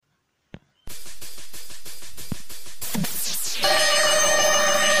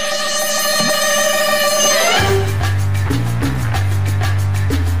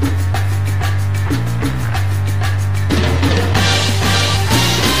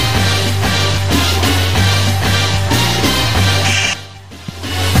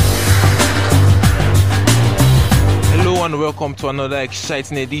welcome to another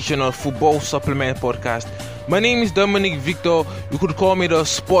exciting edition of Football Supplement Podcast. My name is Dominic Victor. You could call me the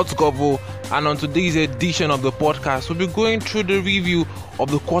Sports Govo, and on today's edition of the podcast, we'll be going through the review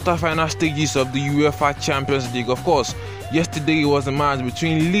of the quarterfinal stages of the UEFA Champions League. Of course, yesterday was a match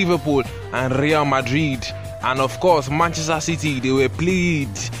between Liverpool and Real Madrid, and of course, Manchester City. They played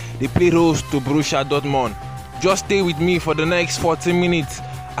host to Borussia Dortmund. Just stay with me for the next 40 minutes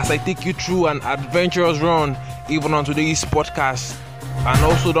as I take you through an adventurous run even on today's podcast. And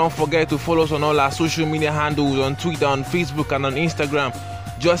also don't forget to follow us on all our social media handles, on Twitter, on Facebook and on Instagram.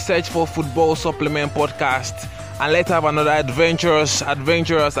 Just search for Football Supplement Podcast, and let's have another adventurous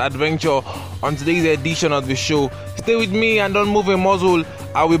adventure on today's edition of the show. Stay with me and don't move a muzzle.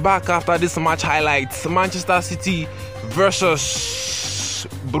 I'll be back after this match highlights. Manchester City versus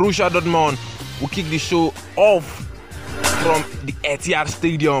Borussia Dortmund. We'll kick the show off from the Etihad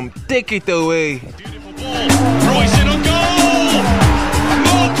Stadium. Take it away. Beautiful ball. Royce in on goal.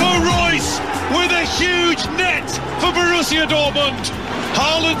 Marco Royce with a huge net for Borussia Dortmund.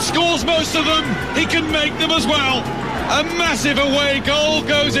 Haaland scores most of them. He can make them as well. A massive away goal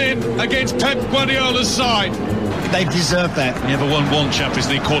goes in against Pep Guardiola's side. They deserve that. Never won one Champions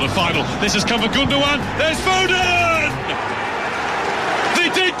League quarter-final. This has come for Gundogan. There's Foden! They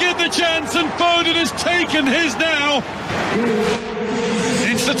did get the chance, and Foden has taken his now.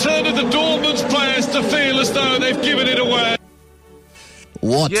 It's the turn of the Dortmund players to feel as though they've given it away.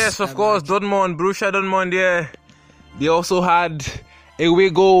 What? Yes, of course, Borussia Dortmund, yeah. They also had a away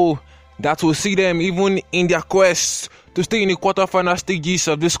goal that will see them even in their quest to stay in the quarterfinal stages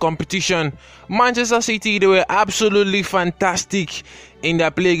of this competition. Manchester City, they were absolutely fantastic in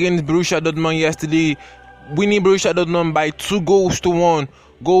their play against Borussia Dortmund yesterday, winning Borussia Dortmund by 2-1.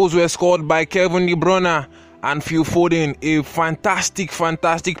 Goals were scored by Kevin De Bruyne and Phil Foden. A fantastic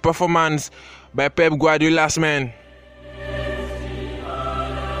performance by Pep Guardiola's men.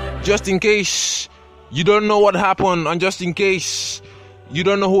 Just in case you don't know what happened, and just in case you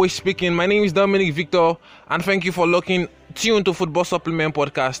don't know who is speaking, my name is Dominic Victor, and thank you for tuned to Football Supplement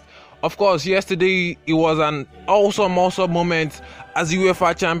Podcast. Of course, yesterday it was an awesome moment as the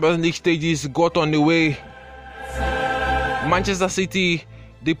UEFA Champions League stages got on the way. Manchester City,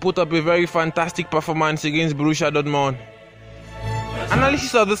 they put up a very fantastic performance against Borussia Dortmund.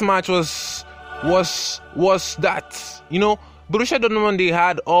 Analysis of this match was that, Borussia Dortmund, they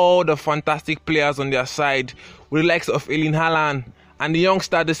had all the fantastic players on their side, with the likes of Erling Haaland and the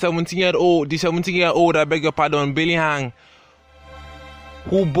youngster, the 17-year-old, Bellingham,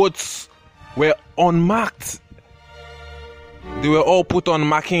 who both were unmarked. They were all put on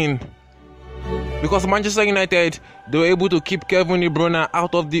marking because Manchester United, they were able to keep Kevin De Bruyne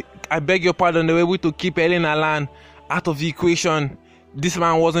out of the. They were able to keep Erling Haaland out of the equation. This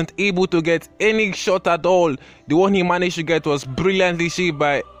man wasn't able to get any shot at all. The one he managed to get was brilliantly saved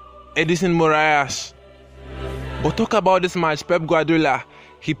by Edison Moraes. But talk about this match, Pep Guardiola,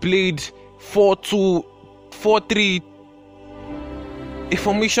 he played 4-2-4-3, a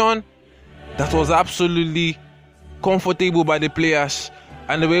formation that was absolutely comfortable by the players,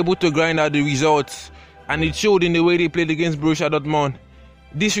 and they were able to grind out the results, and it showed in the way they played against Borussia Dortmund.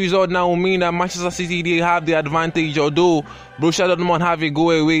 This result now will mean that Manchester City, they have the advantage, although Borussia Dortmund have a go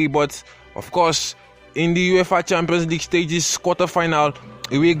away. But of course, in the UEFA Champions League stages quarterfinal,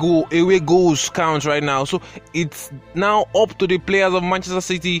 away goals count right now. So it's now up to the players of Manchester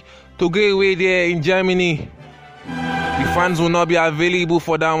City to go away there in Germany. The fans will not be available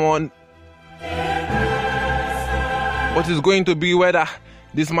for that one, but it's going to be whether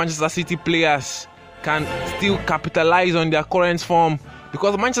these Manchester City players can still capitalize on their current form,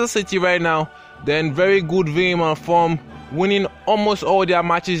 because Manchester City right now, they're in very good vein and form, winning almost all their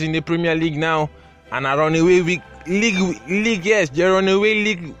matches in the Premier League now, and are runaway league. Yes, they're runaway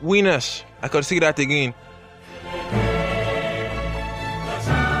league winners. I could say that again.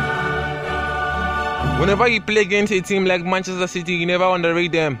 Whenever you play against a team like Manchester City, you never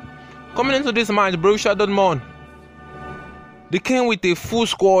underrate them. Coming into this match, Borussia Dortmund, they came with a full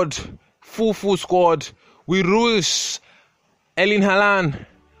squad, with Ruiz, Erling Haaland,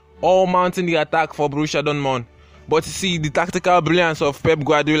 all mounting the attack for Borussia Dortmund. But you see the tactical brilliance of Pep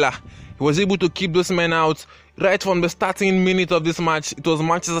Guardiola. He was able to keep those men out right from the starting minute of this match. It was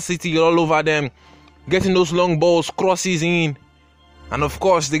Manchester City all over them, getting those long balls, crosses in, and of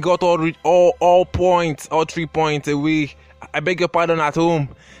course they got all 3 points away. At home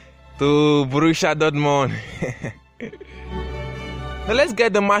to Borussia Dortmund. Now let's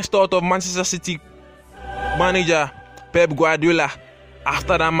get the match thought of Manchester City manager Pep Guardiola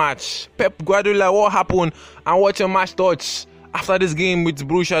after that match. Pep Guardiola, what happened, and what's your match thoughts after this game with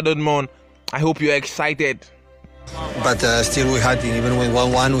Borussia Dortmund? I hope you're excited. But still, we had, even with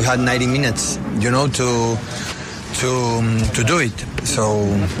 1-1, we had 90 minutes, to do it. So,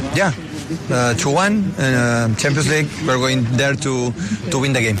 yeah, 2-1, Champions League. We're going there to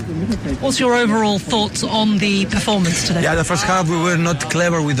win the game. What's your overall thoughts on the performance today? Yeah, the first half we were not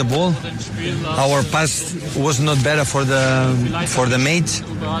clever with the ball. Our pass was not better for the mates,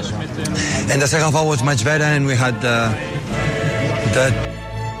 and the second half was much better, and we had that.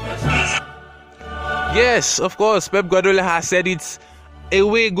 Yes, of course, Pep Guardiola has said it.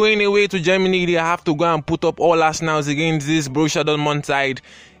 Going away to Germany, they have to go and put up all Arsenals against this Borussia Dortmund side.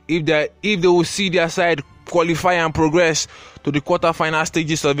 If they will see their side qualify and progress to the quarter-final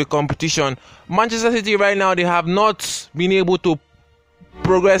stages of the competition. Manchester City right now, they have not been able to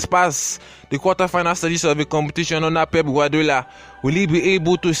progress past the quarter-final stages of the competition under Pep Guardiola. Will he be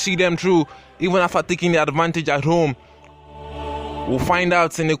able to see them through even after taking the advantage at home? We'll find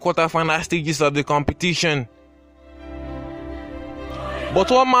out in the quarter-final stages of the competition. But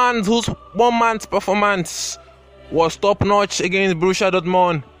one man's performance was top-notch against Borussia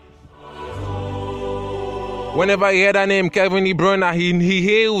Dortmund. Whenever he heard a name, Kevin De Bruyne, he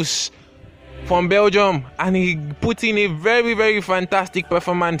hails from Belgium, and he put in a very, very fantastic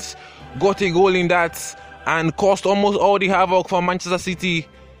performance. Got a goal in that and caused almost all the havoc for Manchester City.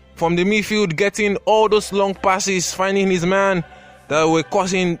 From the midfield, getting all those long passes, finding his man that were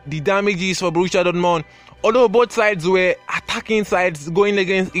causing the damages for Borussia Dortmund. Although both sides were attacking sides going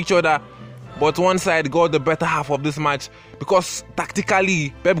against each other, but one side got the better half of this match because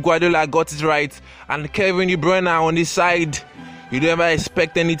tactically Pep Guardiola got it right, and Kevin De Bruyne on this side, you never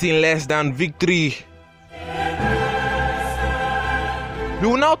expect anything less than victory. We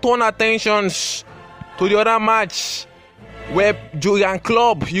will now turn attentions to the other match where Jurgen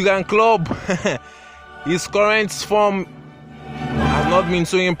Klopp, his current form has not been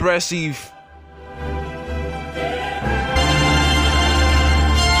so impressive.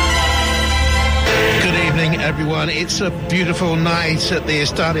 Good evening, everyone. It's a beautiful night at the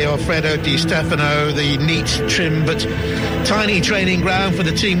Estadio Alfredo Di Stefano, the neat, trim but tiny training ground for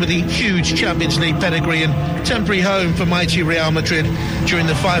the team with the huge Champions League pedigree and temporary home for mighty Real Madrid during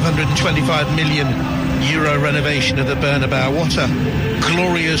the €525 million renovation of the Bernabeu. What a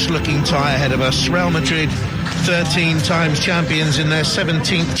glorious-looking tie ahead of us. Real Madrid, 13 times champions in their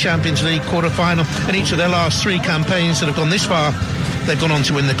 17th Champions League quarter-final. In each of their last 3 campaigns that have gone this far, they've gone on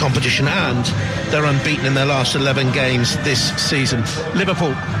to win the competition, and they're unbeaten in their last 11 games this season.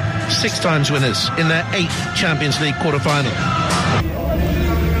 Liverpool, 6 times winners in their 8th Champions League quarter-final.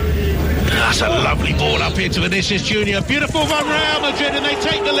 That's a lovely ball up here to Vinicius Junior. Beautiful from Real Madrid, and they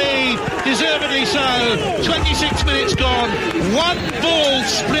take the lead, deservedly so. 26 minutes gone. One ball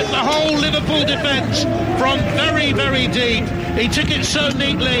split the whole Liverpool defence from very, very deep. He took it so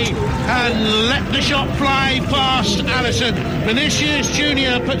neatly and let the shot fly past Alisson. Vinicius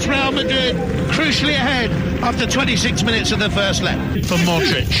Junior puts Real Madrid crucially ahead after 26 minutes of the first leg. For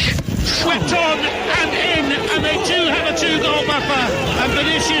Modric, swept on and in, and they do have a 2-goal buffer, and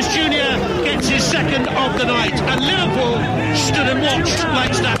Vinicius Junior gets his second of the night, and Liverpool stood and watched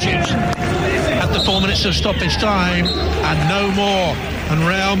like statues. At the 4 minutes of stoppage time, and no more, and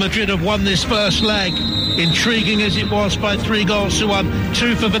Real Madrid have won this first leg, intriguing as it was, by 3-1,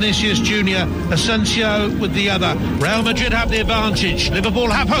 2 for Vinicius Junior, Asensio with the other. Real Madrid have the advantage.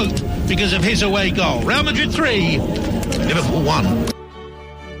 Liverpool have hope because of his away goal. Real Madrid 3, Liverpool 1.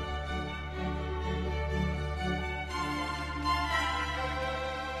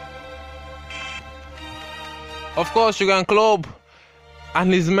 Of course, Jurgen Klopp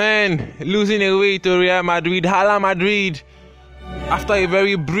and his men losing away to Real Madrid. Hala Madrid, after a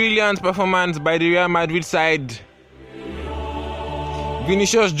very brilliant performance by the Real Madrid side.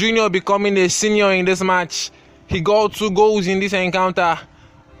 Vinicius Junior becoming a senior in this match. He got 2 goals in this encounter.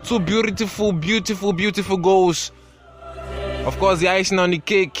 2 beautiful goals. Of course, the icing on the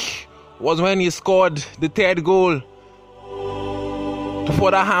cake was when he scored the 3rd goal to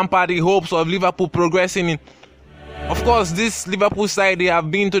further hamper the hopes of Liverpool progressing. Of course, this Liverpool side, they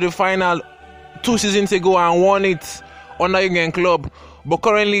have been to the final 2 seasons ago and won it under Jurgen Klopp. But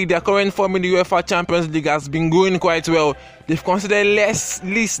currently, their current form in the UEFA Champions League has been going quite well. They've considered least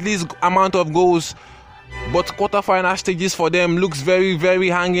amount of goals, but quarter-final stages for them looks very, very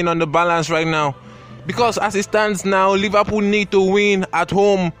hanging on the balance right now. Because as it stands now, Liverpool need to win at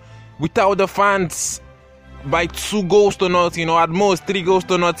home without the fans by 2-0, or at most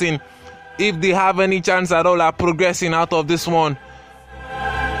 3-0, if they have any chance at all at progressing out of this one.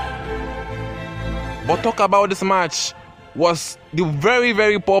 But talk about this match was the very,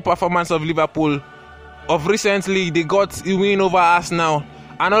 very poor performance of Liverpool. Of recently, they got a win over Arsenal,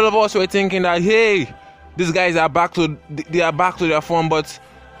 and all of us were thinking that, hey, these guys are back to their form. But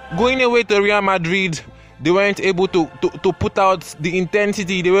going away to Real Madrid, they weren't able to put out the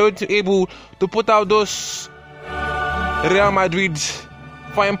intensity. They weren't able to put out those Real Madrid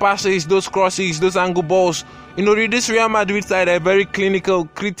fine passes, those crosses, those angle balls. This Real Madrid side are a very critical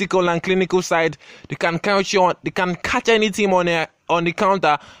and clinical side. They can catch you on, they can catch any team on the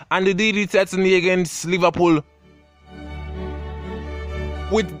counter, and they did it certainly against Liverpool.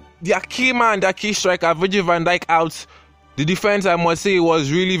 With their key man, their key striker, Virgil van Dijk out, the defense, I must say,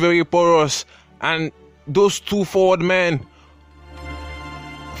 was really very porous. And those two forward men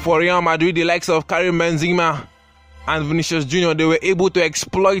for Real Madrid, the likes of Karim Benzema and Vinicius Junior, they were able to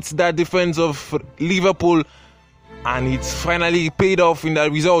exploit that defense of Liverpool, and it's finally paid off in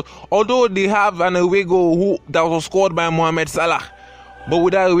that result. Although they have an away goal that was scored by Mohamed Salah, but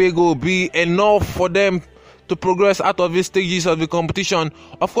would that away goal be enough for them to progress out of these stages of the competition?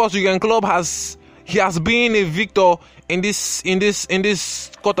 Of course, Jurgen Klopp has been a victor in this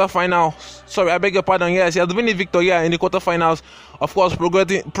quarterfinal. Sorry, I beg your pardon. Yes, he has been a victor in the quarterfinals. Of course,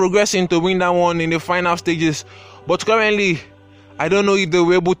 progressing to win that one in the final stages. But currently, I don't know if they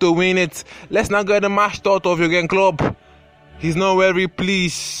were able to win it. Let's now get the match thought of Jurgen Klopp. He's not very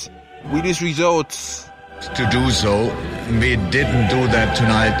pleased with these results. To do so, we didn't do that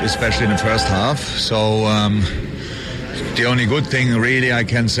tonight, especially in the first half. So the only good thing really I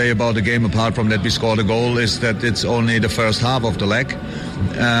can say about the game, apart from that we scored a goal, is that it's only the first half of the leg.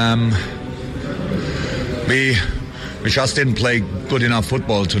 We just didn't play good enough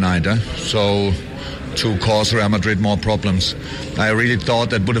football tonight, so to cause Real Madrid more problems. I really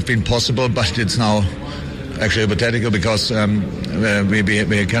thought that would have been possible, but it's now actually hypothetical because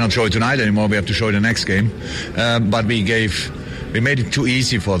we cannot show it tonight anymore. We have to show it the next game. But we made it too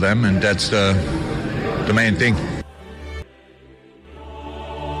easy for them, and that's the main thing.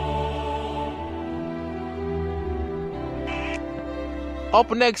 Up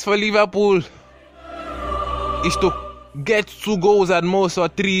next for Liverpool is to get 2 goals at most, or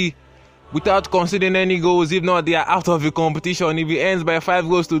 3, without conceding any goals. If not, they are out of the competition. If it ends by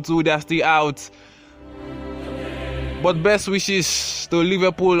 5-2, they are still out. But best wishes to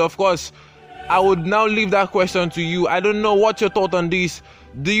Liverpool. Of course, I would now leave that question to you. I don't know what your thought on this.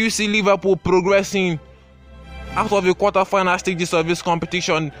 Do you see Liverpool progressing out of the quarterfinal stages of this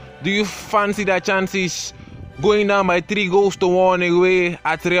competition? Do you fancy their chances going down by 3-1 away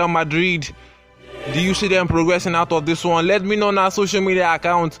at Real Madrid? Do you see them progressing out of this one? Let me know on our social media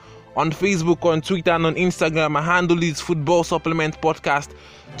accounts, on Facebook, on Twitter, and on Instagram. My handle is Football Supplement Podcast.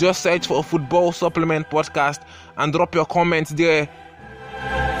 Just search for Football Supplement Podcast and drop your comments there.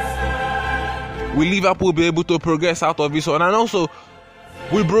 Will Liverpool be able to progress out of this one? And also,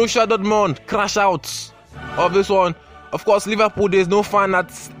 will Borussia Dortmund crash out of this one? Of course, Liverpool, there's no fan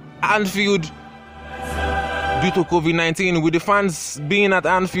at Anfield due to COVID-19. With the fans being at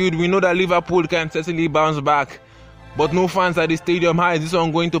Anfield, we know that Liverpool can certainly bounce back. But no fans at the stadium. How is this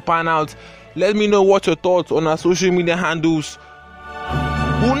one going to pan out? Let me know what your thoughts on our social media handles.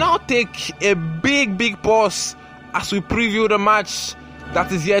 We'll now take a big pause as we preview the match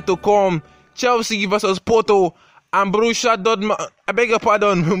that is yet to come. Chelsea versus Porto and Borussia Dortmund. I beg your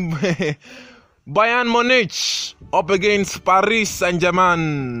pardon. Bayern Munich up against Paris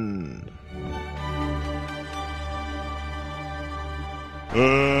Saint-Germain.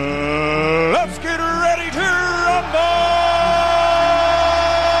 Let's get ready to rumble!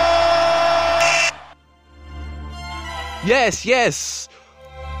 Yes.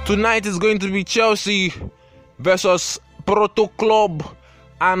 Tonight is going to be Chelsea versus Porto Club.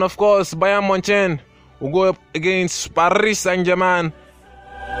 And of course, Bayern Munich will go up against Paris Saint-Germain.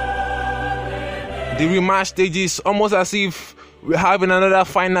 The rematch stages, almost as if we're having another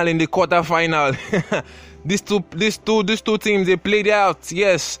final in the quarter-final. These two teams, they played out.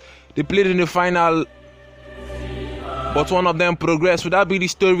 Yes, they played in the final, but one of them progressed. Would that be the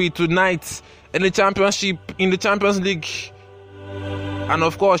story tonight in the championship, in the Champions League? And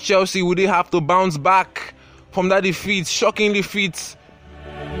of course, Chelsea, would they have to bounce back from that defeat, shocking defeat?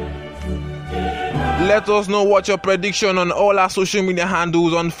 Let us know what your prediction on all our social media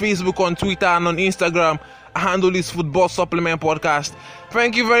handles, on Facebook, on Twitter, and on Instagram. Our handle is Football Supplement Podcast.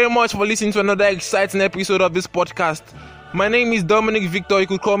 Thank you very much for listening to another exciting episode of this podcast. My name is Dominic Victor. You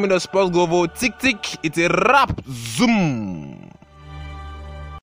could call me the Sports Govo. Tick, it's a wrap. Zoom.